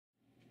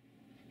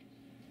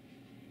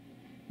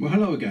Well,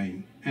 hello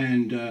again,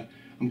 and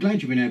I'm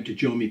glad you've been able to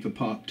join me for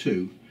part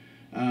two.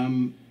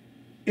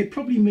 It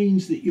probably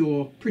means that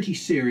you're pretty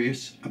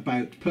serious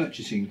about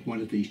purchasing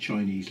one of these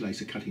Chinese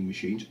laser cutting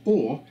machines,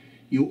 or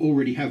you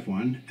already have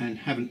one and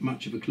haven't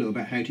much of a clue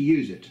about how to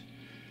use it.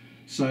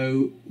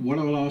 So what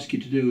I'll ask you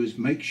to do is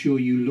make sure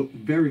you look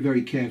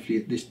very carefully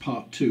at this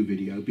part two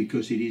video,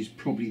 because it is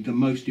probably the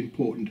most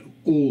important of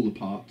all the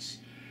parts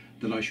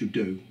that I should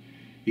do.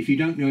 If you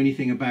don't know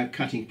anything about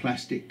cutting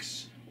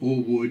plastics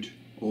or wood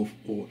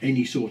or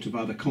any sort of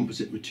other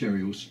composite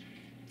materials,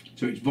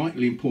 so it's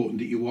vitally important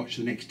that you watch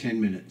the next 10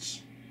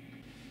 minutes.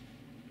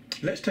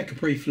 Let's take a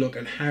brief look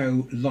at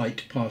how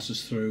light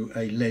passes through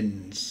a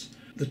lens.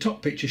 The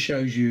top picture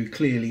shows you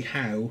clearly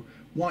how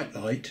white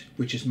light,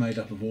 which is made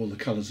up of all the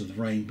colours of the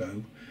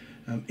rainbow,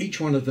 each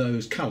one of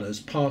those colours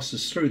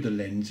passes through the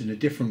lens in a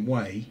different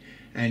way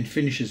and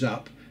finishes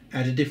up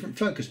at a different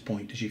focus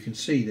point, as you can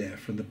see there,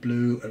 from the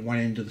blue at one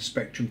end of the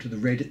spectrum to the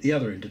red at the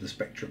other end of the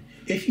spectrum.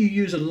 If you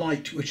use a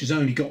light which has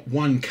only got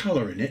one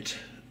colour in it,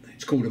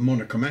 it's called a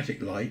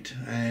monochromatic light,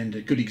 and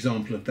a good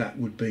example of that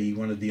would be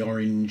one of the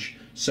orange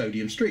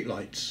sodium street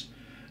lights.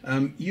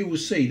 You will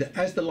see that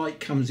as the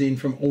light comes in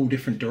from all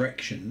different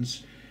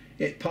directions,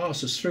 it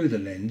passes through the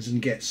lens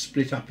and gets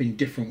split up in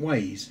different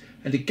ways,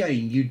 and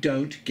again you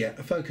don't get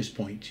a focus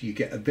point, you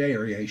get a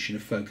variation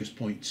of focus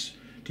points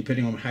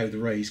depending on how the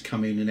rays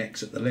come in and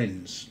exit the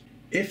lens.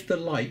 If the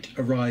light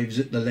arrives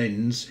at the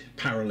lens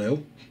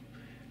parallel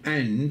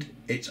and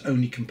it's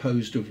only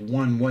composed of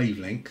one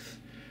wavelength,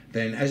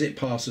 then as it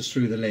passes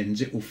through the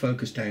lens it will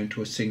focus down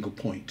to a single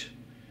point.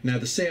 Now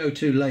the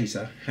CO2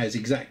 laser has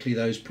exactly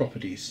those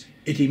properties.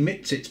 It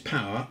emits its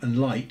power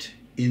and light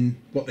in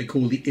what they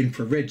call the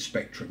infrared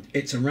spectrum.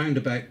 It's around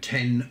about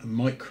 10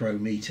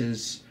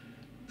 micrometers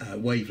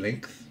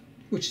wavelength,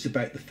 which is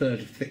about the third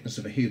of the thickness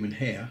of a human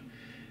hair,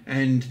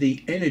 and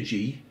the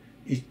energy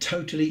is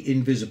totally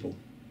invisible.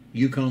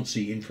 You can't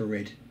see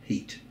infrared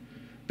heat,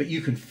 but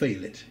you can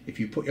feel it. If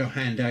you put your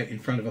hand out in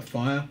front of a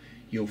fire,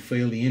 you'll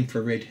feel the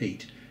infrared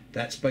heat.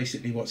 That's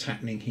basically what's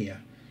happening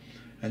here.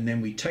 And then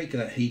we take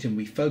that heat and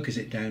we focus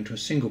it down to a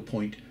single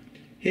point.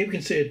 Here we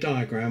can see a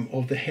diagram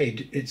of the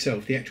head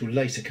itself, the actual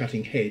laser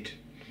cutting head.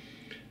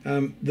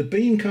 The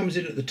beam comes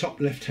in at the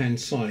top left hand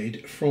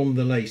side from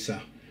the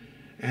laser,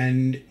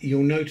 and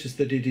you'll notice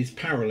that it is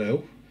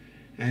parallel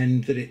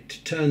and that it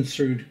turns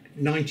through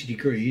 90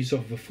 degrees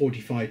off of a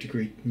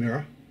 45-degree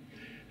mirror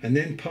and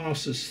then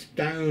passes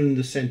down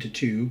the center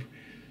tube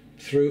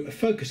through a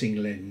focusing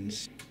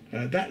lens.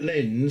 That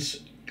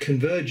lens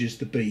converges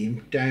the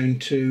beam down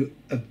to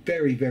a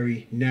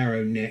very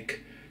narrow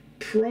neck,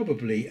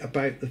 probably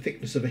about the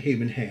thickness of a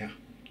human hair.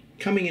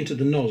 Coming into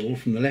the nozzle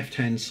from the left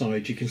hand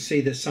side, you can see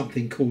there's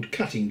something called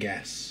cutting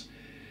gas.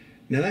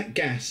 Now that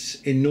gas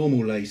in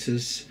normal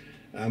lasers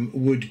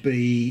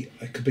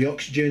it could be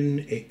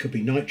oxygen, it could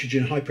be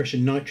nitrogen, high pressure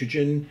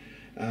nitrogen,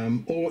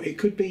 or it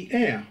could be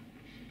air.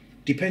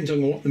 Depends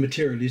on what the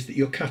material is that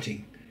you're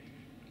cutting.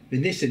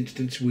 In this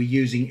instance we're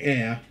using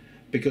air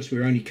because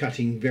we're only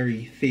cutting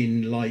very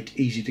thin, light,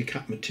 easy to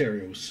cut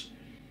materials.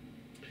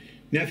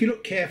 Now if you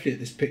look carefully at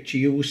this picture,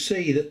 you will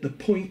see that the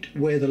point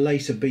where the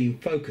laser beam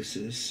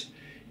focuses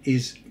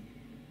is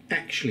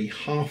actually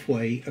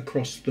halfway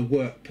across the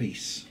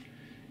workpiece.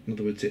 In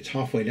other words, it's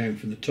halfway down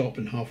from the top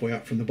and halfway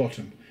up from the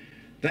bottom.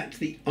 That's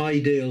the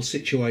ideal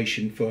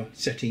situation for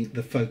setting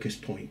the focus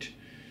point.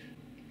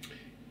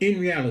 In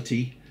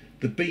reality,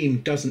 the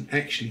beam doesn't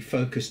actually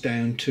focus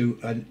down to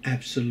an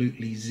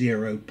absolutely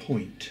 0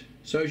 point.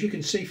 So as you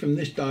can see from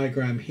this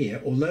diagram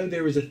here, although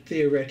there is a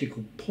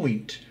theoretical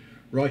point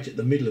right at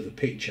the middle of the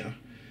picture,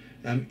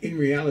 in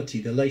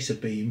reality the laser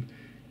beam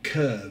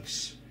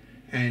curves,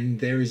 and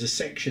there is a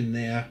section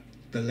there,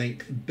 the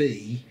length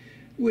B,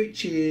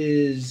 which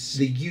is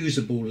the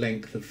usable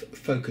length of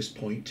focus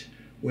point,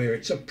 where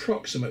it's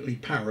approximately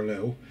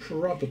parallel,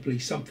 probably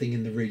something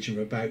in the region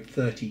of about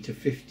 30 to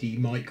 50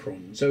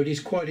 microns. So it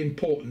is quite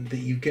important that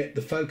you get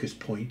the focus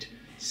point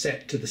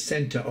set to the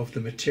center of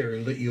the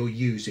material that you're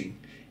using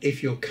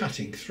if you're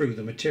cutting through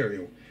the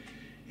material.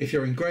 If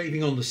you're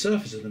engraving on the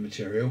surface of the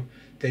material,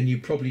 then you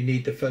probably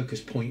need the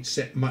focus point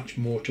set much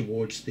more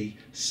towards the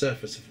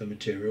surface of the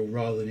material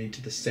rather than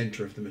into the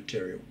center of the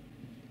material.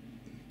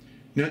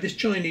 Now this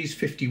Chinese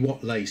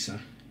 50-watt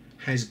laser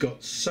has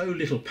got so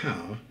little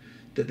power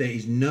that there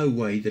is no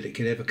way that it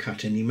could ever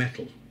cut any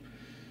metal.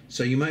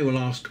 So you may well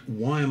ask,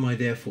 why am I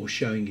therefore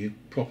showing you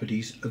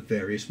properties of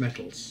various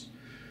metals?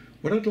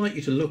 What I'd like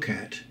you to look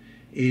at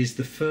is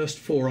the first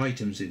 4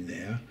 items in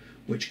there,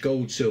 which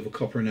gold, silver,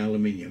 copper and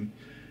aluminium,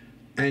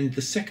 and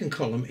the second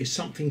column is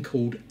something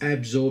called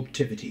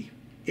absorptivity.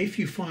 If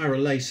you fire a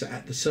laser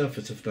at the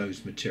surface of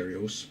those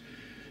materials,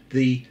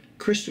 the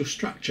crystal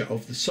structure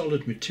of the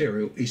solid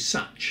material is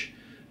such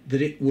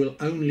that it will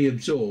only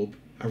absorb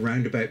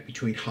around about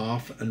between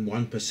 0.5% and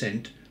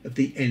 1% of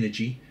the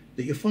energy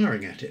that you're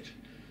firing at it.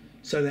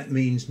 So that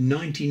means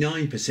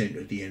 99%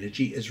 of the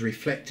energy is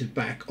reflected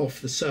back off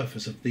the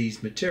surface of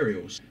these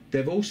materials.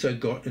 They've also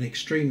got an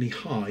extremely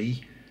high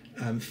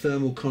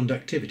thermal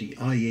conductivity,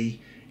 i.e.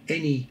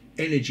 any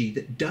energy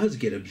that does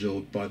get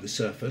absorbed by the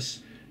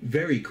surface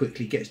very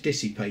quickly gets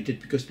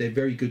dissipated because they're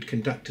very good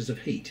conductors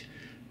of heat.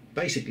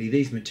 Basically,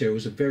 these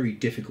materials are very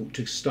difficult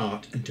to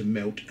start and to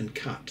melt and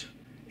cut.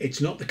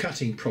 It's not the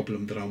cutting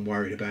problem that I'm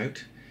worried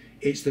about,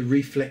 it's the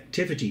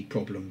reflectivity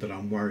problem that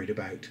I'm worried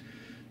about.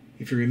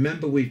 If you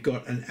remember, we've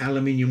got an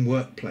aluminium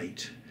work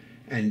plate,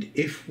 and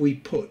if we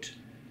put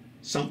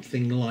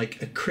something like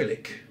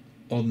acrylic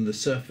on the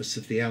surface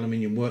of the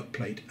aluminium work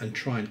plate and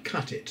try and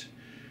cut it,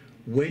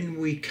 when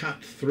we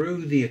cut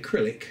through the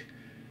acrylic,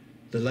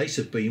 the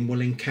laser beam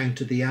will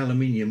encounter the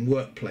aluminium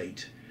work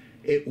plate.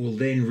 It will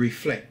then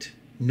reflect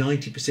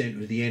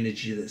 90% of the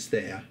energy that's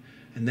there,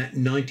 and that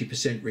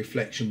 90%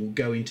 reflection will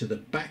go into the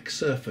back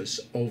surface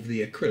of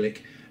the acrylic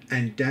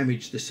and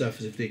damage the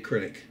surface of the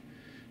acrylic.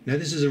 Now,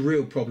 this is a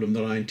real problem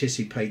that I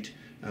anticipate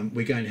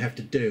we're going to have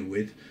to deal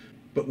with,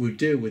 but we'll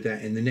deal with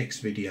that in the next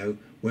video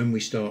when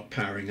we start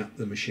powering up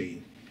the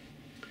machine.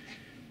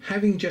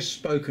 Having just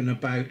spoken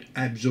about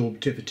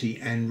absorptivity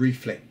and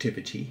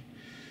reflectivity,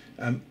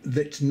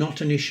 that's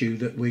not an issue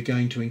that we're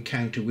going to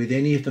encounter with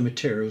any of the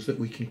materials that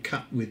we can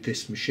cut with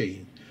this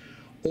machine.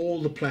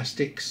 All the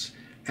plastics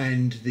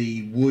and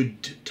the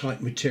wood type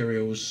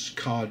materials,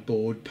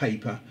 cardboard,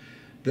 paper,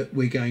 that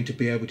we're going to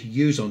be able to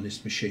use on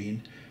this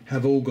machine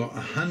have all got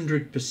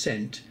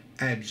 100%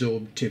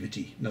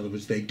 absorptivity. In other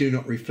words, they do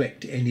not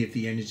reflect any of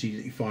the energy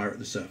that you fire at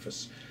the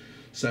surface.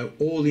 So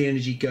all the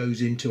energy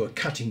goes into a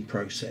cutting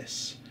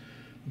process.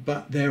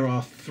 But there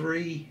are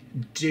 3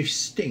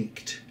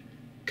 distinct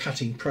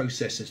cutting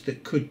processes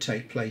that could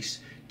take place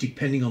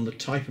depending on the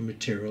type of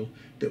material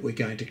that we're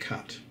going to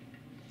cut.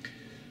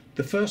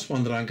 The first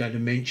one that I'm going to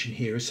mention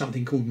here is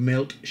something called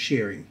melt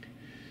shearing.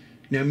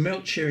 Now,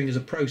 melt shearing is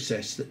a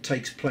process that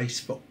takes place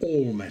for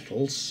all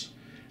metals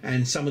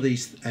and all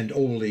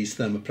these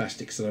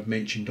thermoplastics that I've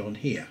mentioned on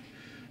here.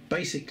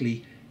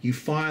 Basically, you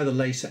fire the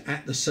laser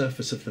at the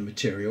surface of the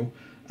material,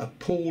 a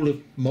pool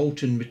of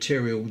molten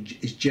material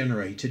is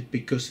generated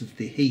because of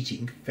the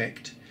heating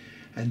effect,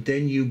 and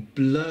then you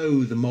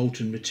blow the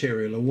molten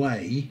material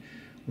away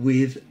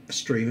with a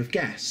stream of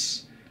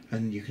gas,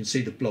 and you can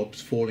see the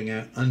blobs falling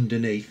out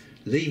underneath,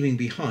 leaving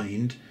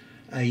behind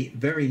a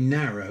very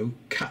narrow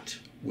cut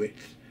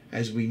width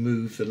as we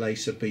move the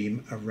laser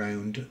beam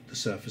around the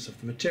surface of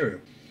the material.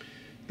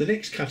 The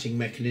next cutting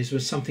mechanism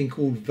is something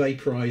called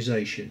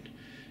vaporization.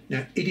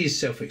 Now, it is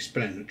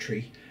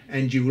self-explanatory,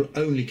 and you will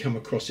only come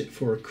across it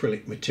for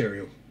acrylic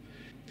material.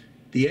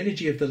 The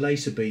energy of the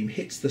laser beam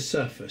hits the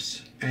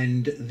surface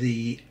and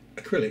the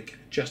acrylic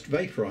just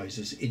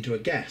vaporizes into a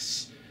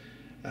gas.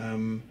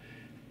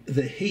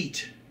 The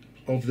heat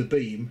of the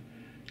beam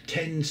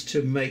tends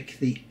to make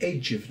the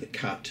edge of the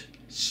cut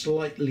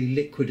slightly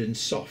liquid and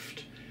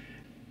soft.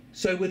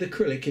 So with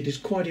acrylic, it is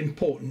quite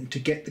important to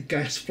get the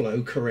gas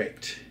flow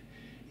correct.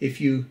 If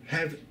you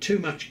have too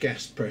much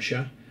gas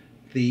pressure,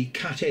 the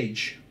cut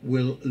edge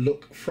will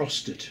look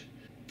frosted.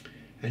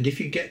 And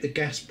if you get the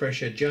gas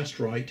pressure just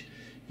right,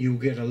 you'll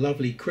get a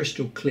lovely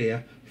crystal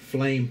clear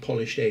flame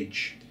polished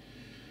edge.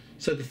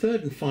 So the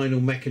third and final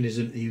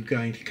mechanism that you're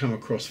going to come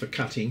across for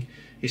cutting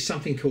is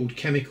something called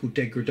chemical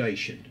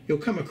degradation. You'll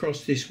come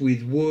across this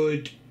with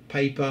wood,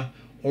 paper,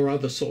 or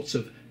other sorts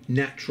of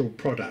natural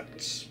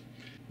products.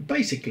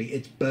 Basically,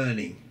 it's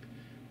burning,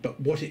 but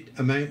what it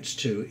amounts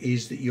to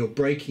is that you're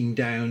breaking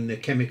down the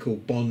chemical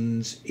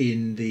bonds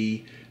in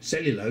the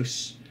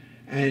cellulose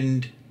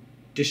and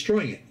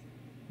destroying it.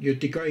 You're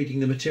degrading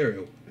the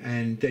material,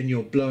 and then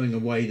you're blowing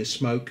away the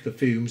smoke, the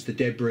fumes, the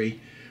debris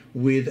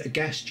with a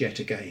gas jet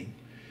again.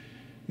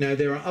 Now,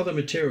 there are other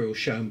materials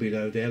shown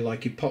below there,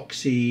 like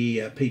epoxy,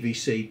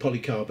 PVC,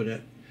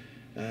 polycarbonate,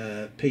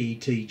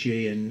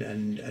 PETG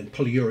and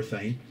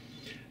polyurethane.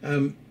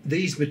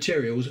 These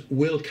materials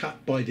will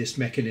cut by this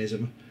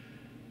mechanism,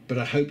 but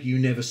I hope you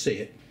never see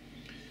it.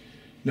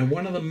 Now,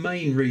 one of the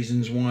main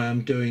reasons why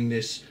I'm doing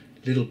this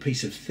little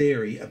piece of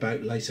theory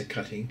about laser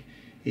cutting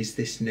is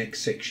this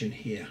next section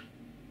here.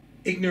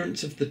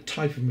 Ignorance of the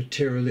type of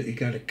material that you're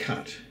going to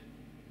cut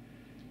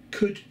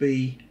could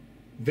be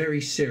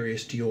very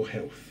serious to your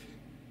health.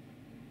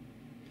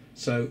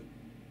 So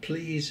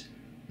please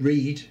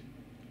read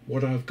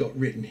what I've got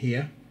written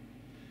here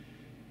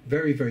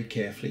very, very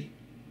carefully.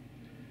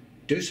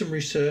 Do some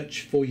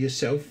research for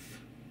yourself.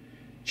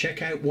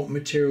 Check out what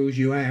materials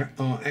you are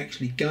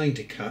actually going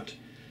to cut,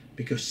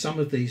 because some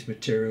of these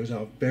materials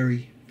are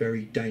very,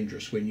 very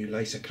dangerous when you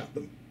laser cut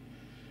them.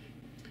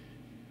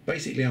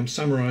 Basically, I'm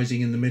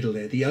summarising in the middle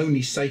there. The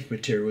only safe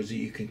materials that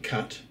you can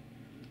cut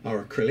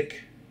are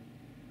acrylic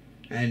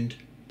and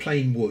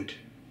plain wood.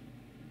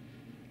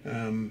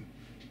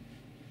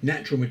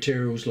 Natural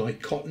materials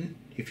like cotton,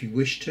 if you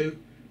wish to,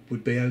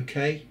 would be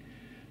okay.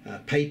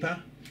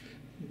 Paper,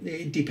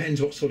 it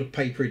depends what sort of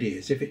paper it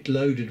is. If it's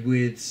loaded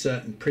with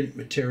certain print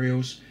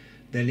materials,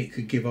 then it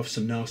could give off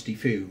some nasty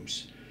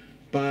fumes.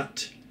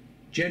 But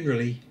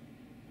generally,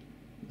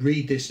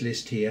 read this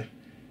list here,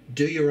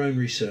 do your own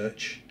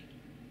research,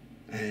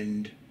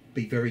 and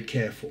be very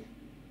careful.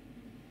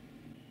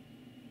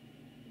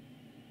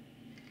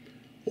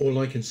 All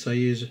I can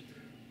say is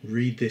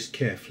read this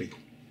carefully.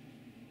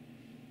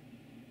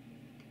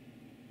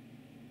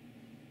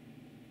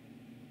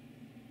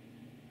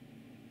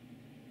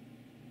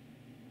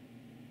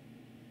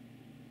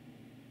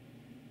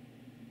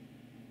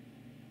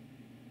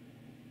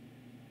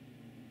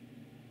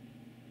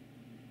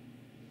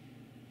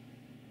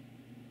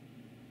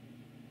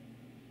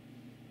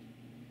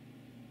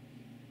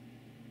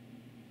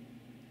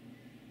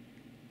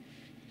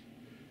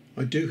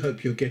 I do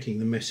hope you're getting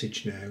the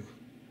message now.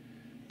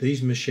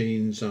 These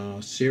machines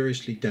are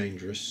seriously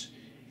dangerous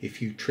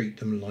if you treat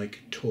them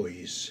like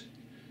toys.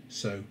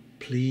 So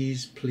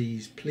please,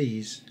 please,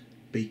 please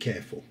be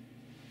careful.